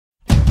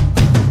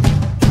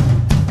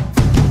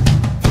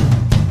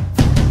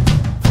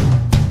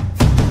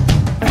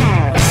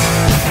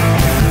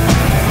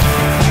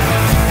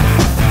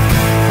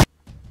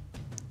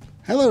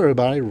Hello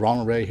everybody,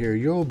 Ronald Ray here,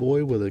 your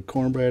boy with a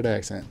cornbread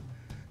accent.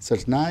 So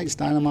tonight's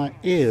Dynamite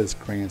is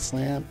Grand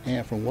Slam,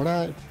 and from what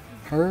I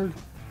heard,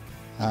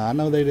 I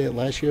know they did it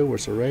last year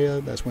with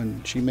Saraya, that's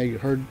when she made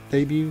her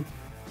debut,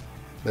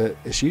 but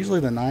it's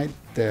usually the night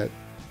that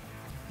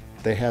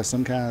they have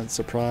some kind of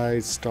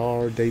surprise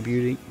star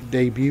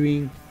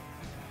debuting.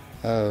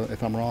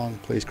 If I'm wrong,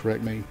 please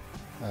correct me.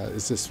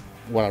 It's just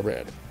what I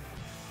read.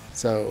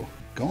 So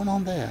going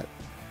on that,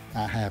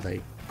 I have a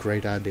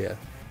great idea.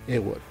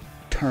 It would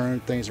turn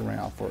things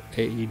around for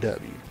AEW.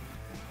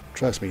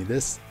 Trust me,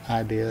 this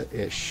idea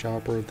is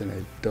sharper than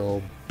a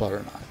dull butter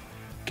knife.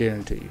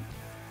 Guaranteed.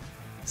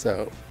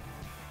 So,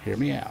 hear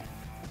me out.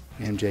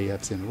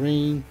 MJF's in the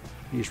ring.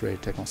 He's ready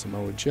to take on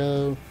Samoa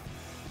Joe.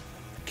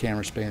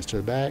 Camera spans to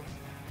the back.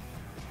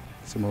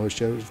 Samoa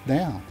Joe's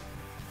down.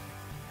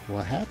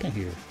 What happened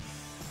here?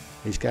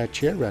 He's got a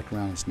chair wrapped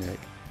around his neck.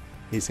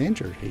 He's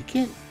injured. He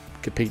can't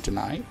compete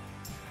tonight.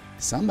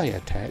 Somebody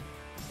attacked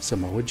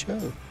Samoa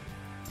Joe.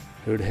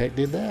 Who the heck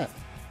did that?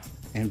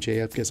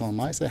 MJF gets on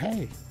the mic and says,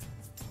 hey,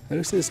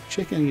 who's this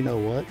chicken you know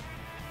what?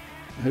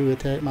 Who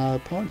attacked my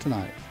opponent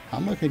tonight?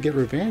 I'm looking to get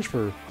revenge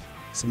for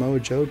Samoa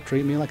Joe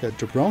treating me like a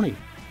jabroni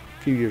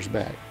a few years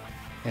back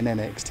in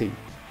NXT.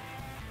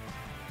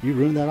 You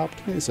ruined that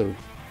opportunity, so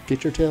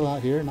get your tail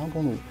out here and I'm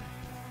going to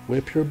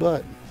whip your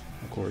butt.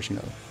 Of course, you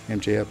know,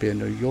 MJF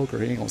being a New Yorker,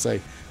 he ain't going to say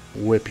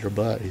whip your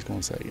butt. He's going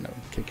to say, you know,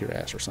 kick your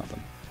ass or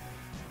something.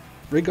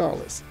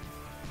 Regardless,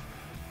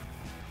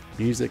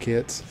 music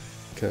hits.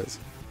 Because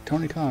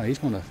Tony Khan, he's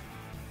going to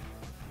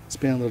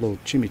spin a little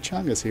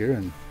chimichangas here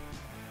and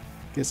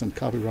get some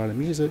copyrighted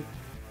music.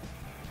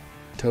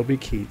 Toby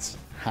Keith's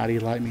How Do You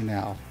Like Me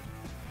Now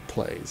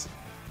plays.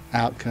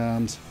 Out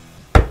comes,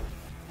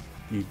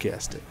 you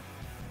guessed it,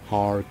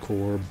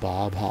 Hardcore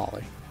Bob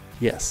Holly.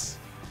 Yes,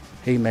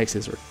 he makes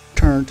his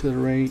return to the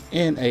ring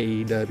in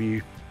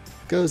AEW,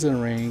 goes in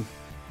the ring,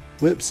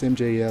 whips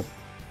MJF,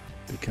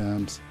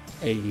 becomes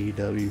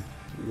AEW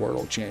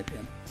World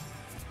Champion.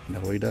 You know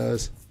what he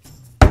does?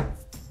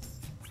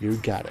 You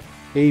got it.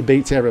 He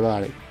beats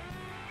everybody.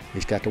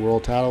 He's got the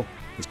world title.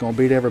 He's going to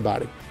beat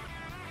everybody.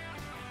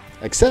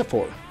 Except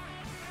for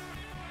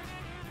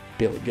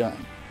Billy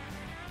Gunn.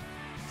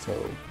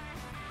 So,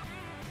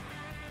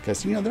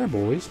 because, you know, they're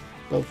boys.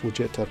 Both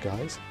legit tough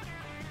guys.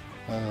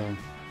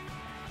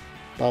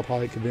 Bob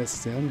Holly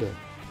convinces them to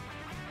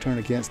turn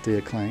against the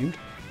Acclaimed.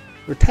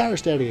 Retire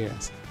steady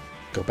ass.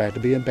 Go back to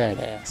being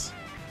badass.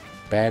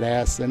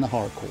 Badass in the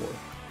hardcore.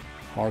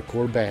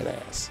 Hardcore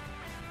badass.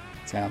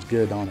 Sounds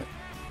good, don't it?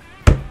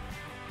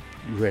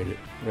 You ready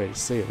to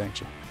see it,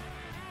 ain't you?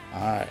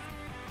 Alright.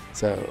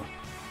 So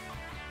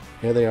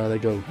here they are, they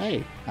go,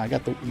 hey, I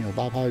got the, you know,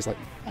 Bob Holly's like,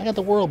 I got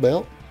the world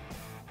belt.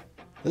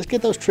 Let's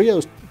get those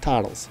trios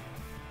titles.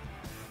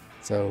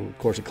 So of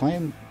course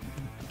Acclaim,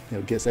 you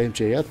know, gets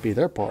MJF to be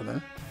their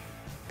partner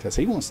because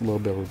he wants a little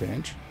bit of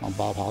revenge on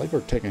Bob Holly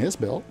for taking his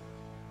belt.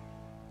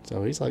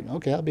 So he's like,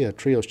 okay, I'll be a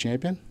trios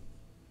champion.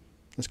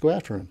 Let's go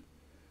after him.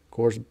 Of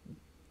course,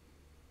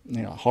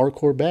 you know,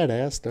 hardcore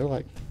badass, they're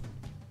like,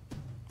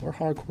 we're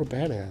hardcore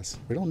badass.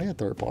 We don't need a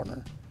third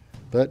partner.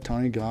 But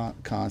Tony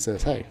Khan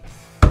says, hey,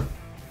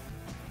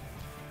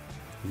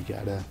 you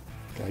gotta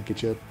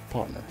get you a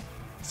partner.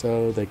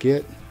 So they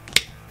get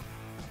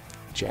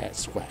Jack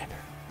Swagger.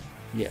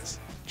 Yes,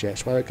 Jack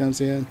Swagger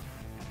comes in.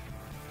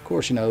 Of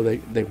course, you know,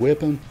 they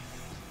whip him.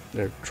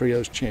 They're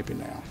trios champion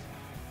now.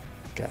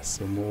 Got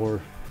some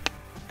more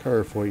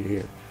curve for you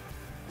here.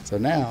 So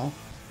now,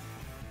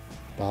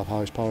 Bob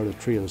Holly's part of the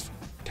trios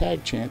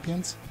tag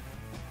champions.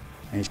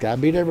 And he's got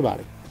to beat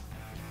everybody.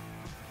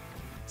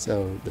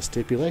 So the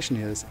stipulation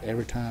is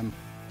every time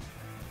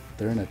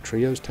they're in a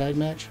trios tag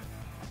match,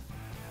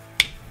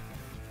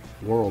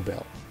 world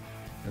belt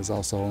is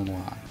also on the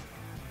line.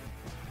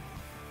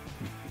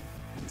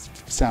 It's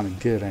sounding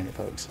good, ain't it,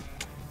 folks?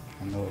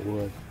 I know it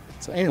would.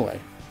 So anyway,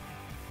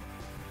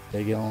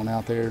 they get on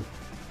out there.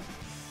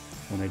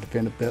 When they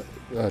defend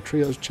the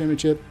trios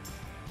championship,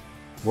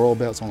 world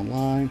belt's on the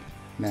line.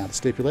 Now the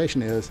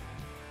stipulation is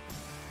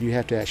you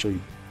have to actually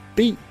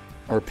beat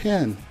or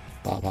pin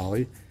Bob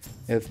Holly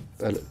if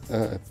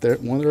they're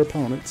one of their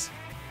opponents,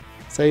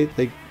 say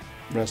they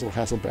wrestle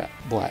Hasselblack,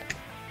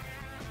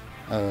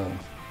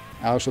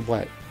 Aleister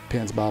Black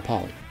pins Bob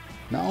Holly.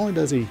 Not only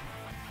does he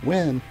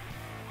win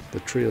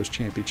the trios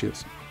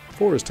championships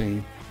for his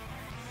team,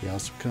 he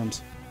also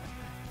becomes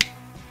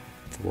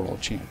the world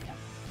champion.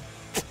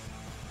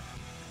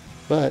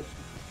 But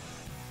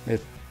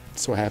if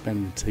so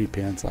happens he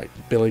pins like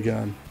Billy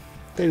Gunn,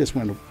 they just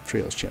win the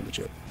trios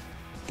championship.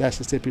 That's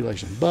the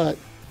stipulation. But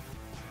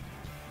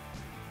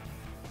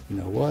you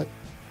know what?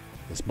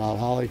 It's Bob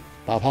Holly.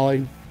 Bob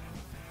Holly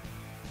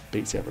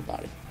beats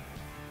everybody.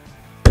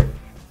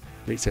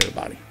 Beats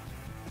everybody.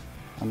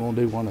 I'm going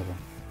to do one of them.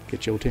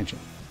 Get your attention.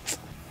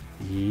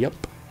 Yep.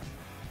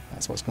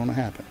 That's what's going to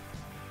happen.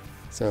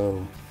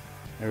 So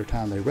every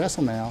time they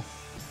wrestle now,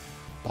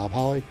 Bob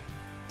Holly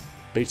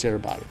beats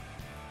everybody.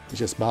 It's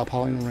just Bob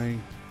Holly in the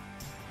ring.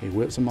 He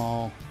whips them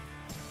all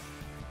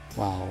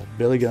while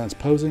Billy Gunn's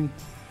posing,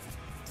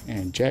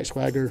 and Jack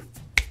Swagger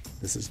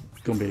This is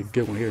going to be a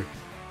good one here.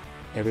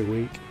 Every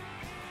week,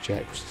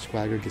 Jack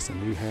Swagger gets a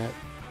new hat,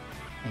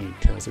 and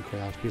he tells the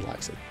crowd he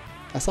likes it.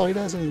 That's all he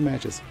does in his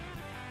matches.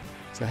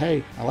 So,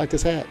 hey, I like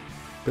this hat.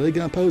 Billy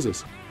Gunn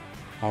poses.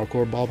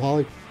 Hardcore Bob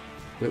Holly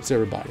whips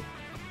everybody.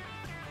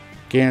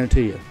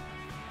 Guarantee you.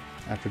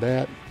 After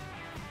that,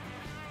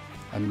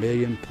 1.5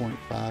 million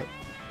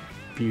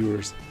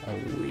viewers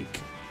a week.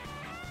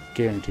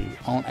 Guaranteed.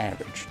 On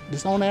average.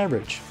 Just on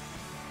average.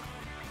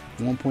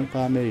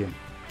 1.5 million.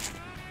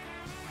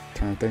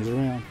 Turn things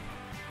around.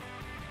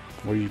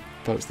 What do you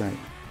folks think?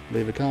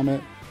 Leave a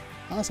comment.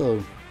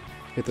 Also,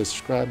 hit the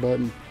subscribe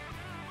button.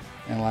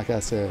 And like I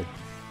said,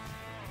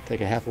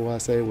 take a half of what I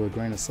say with a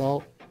grain of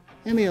salt,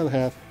 and the other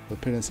half with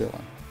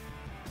penicillin.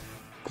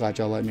 Glad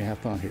y'all let me have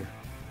fun here.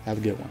 Have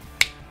a good one.